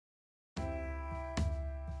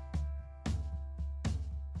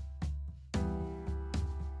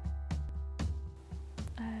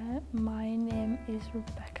My name is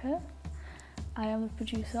Rebecca. I am the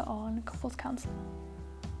producer on Couples Counselling.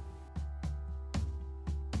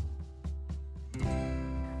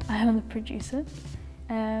 I am the producer,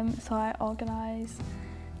 so I organise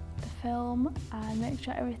the film and make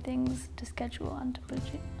sure everything's to schedule and to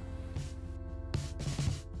budget.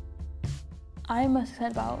 I'm most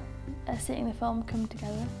excited about seeing the film come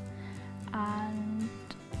together and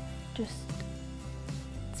just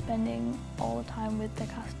spending all the time with the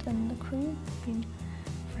cast and the crew. It's been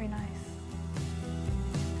very nice.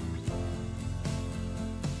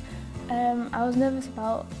 I was nervous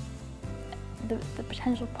about the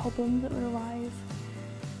potential problems that would arise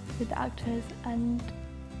with the actors and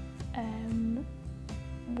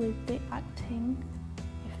with the acting,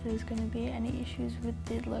 if there's going to be any issues with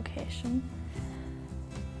the location.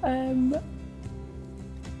 But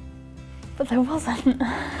there wasn't.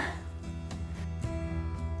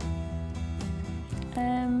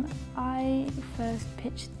 I first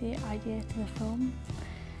pitched the idea to the film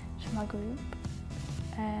to my group,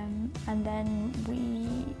 and then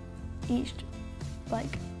we each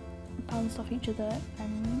bounced off each other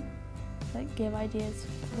and gave ideas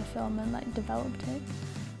for the film and developed it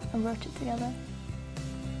and wrote it together.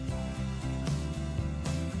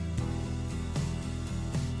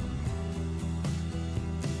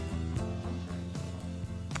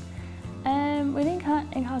 We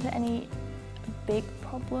didn't encounter any big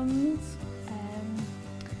problems,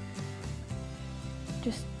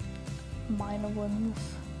 just minor ones.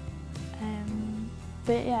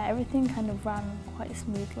 But yeah, everything kind of ran quite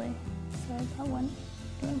smoothly, so that went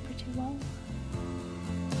pretty well.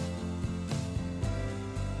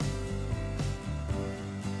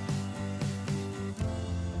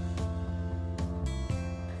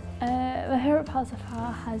 My favourite part so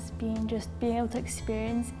far has been just being able to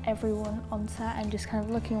experience everyone on set and just kind of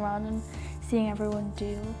looking around and seeing everyone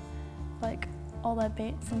do all their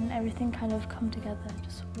bits and everything kind of come together,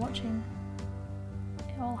 just watching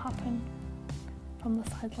it all happen from the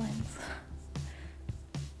sidelines.